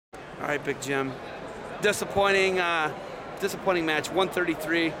All right, Big Jim. Disappointing match.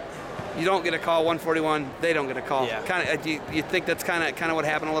 133. You don't get a call. 141. They don't get a call. Yeah. Kind of. Do you think that's kind of what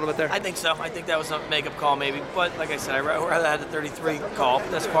happened a little bit there? I think so. I think that was a makeup call maybe. But like I said, I rather had the 33 call.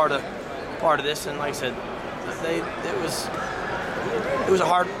 But that's part of this. And like I said, it was a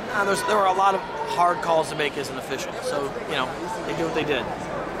hard. There were a lot of hard calls to make as an official. So they did what they did.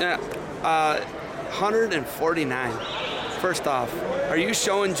 Yeah. 149. First off, are you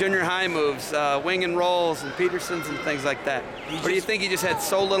showing junior high moves, wing and rolls and Petersons and things like that? Or do you think he just had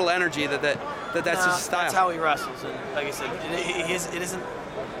so little energy that's his style? That's how he wrestles. And like I said,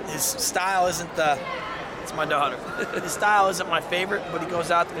 his style isn't the. It's my daughter. His style isn't my favorite, but he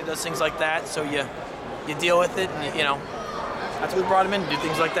goes out there and he does things like that. So you deal with it, and that's what we brought him in to do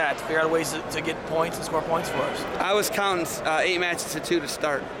things like that, to figure out ways to get points and score points for us. I was counting 8 matches to 2 to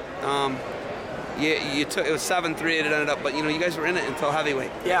start. You took it was 7-3. It ended up, but you guys were in it until heavyweight.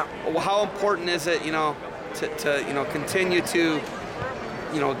 Yeah. Well, how important is it, to continue to,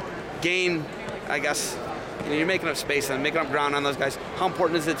 gain? I guess you're making up space and making up ground on those guys. How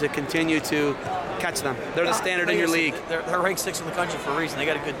important is it to continue to catch them? They're the standard in your league. They're ranked 6th in the country for a reason. They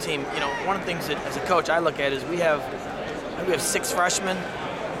got a good team. One of the things that as a coach I look at is we have 6 freshmen,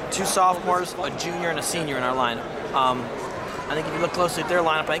 2 sophomores, a junior, and a senior in our lineup. I think if you look closely at their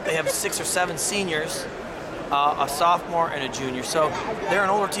lineup, I think they have 6 or 7 seniors, a sophomore, and a junior. So they're an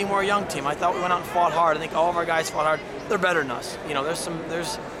older team, we're a young team. I thought we went out and fought hard. I think all of our guys fought hard. They're better than us.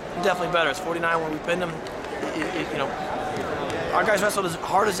 There's definitely better. It's 49 when we pinned them. Our guys wrestled as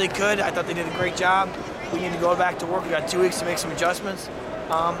hard as they could. I thought they did a great job. We need to go back to work. We got 2 weeks to make some adjustments,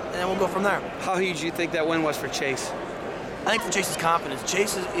 and then we'll go from there. How huge do you think that win was for Chase? I think for Chase's confidence.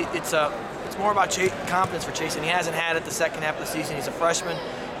 Chase is it's more about confidence for Chase, and he hasn't had it the second half of the season. He's a freshman.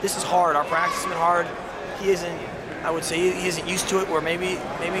 This is hard. Our practice has been hard. He isn't. I would say he isn't used to it. Where maybe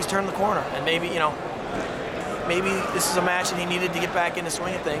he's turned the corner, and maybe this is a match that he needed to get back in the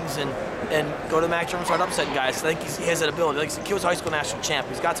swing of things and go to the MAC tournament and start upsetting guys. I think he has that ability. Like the kid was a high school national champ.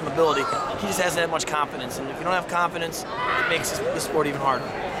 He's got some ability. He just hasn't had much confidence, and if you don't have confidence, it makes this sport even harder.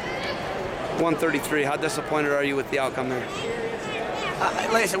 133. How disappointed are you with the outcome there?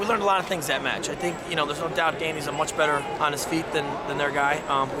 Like I said, we learned a lot of things that match. I think, there's no doubt Danny's a much better on his feet than their guy.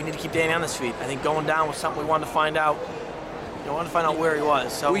 We need to keep Danny on his feet. I think going down was something we wanted to find out. Where he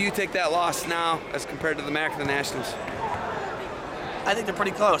was. So will you take that loss now as compared to the MAC and the Nationals? I think they're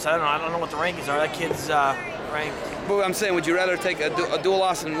pretty close. I don't know what the rankings are. That kid's ranked. But I'm saying, would you rather take a dual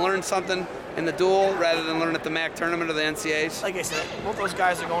loss and learn something in the duel rather than learn at the MAC tournament or the NCAAs? Like I said, both those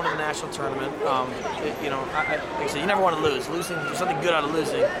guys are going to the national tournament. Like I said, you never want to lose. Losing, there's something good out of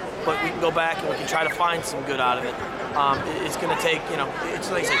losing, but we can go back and we can try to find some good out of it. It's going to take, it's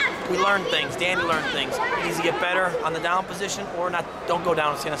like I said, we learn things. Danny learned things. He needs to get better on the down position or not. Don't go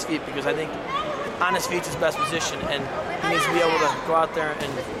down and stay on his feet, because I think on his feet's his best position, and he needs to be able to go out there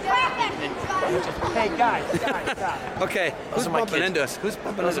and hey guys, stop. Okay, who's bumping into us? Who's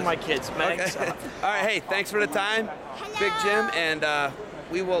bumping Those into are us? my kids, Okay. All right, hey, thanks for the time, Big Jim, and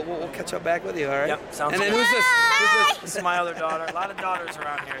we'll catch up back with you. All right. Yep, sounds good. And then good. who's this? This is my other daughter. A lot of daughters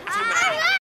around here. Too many.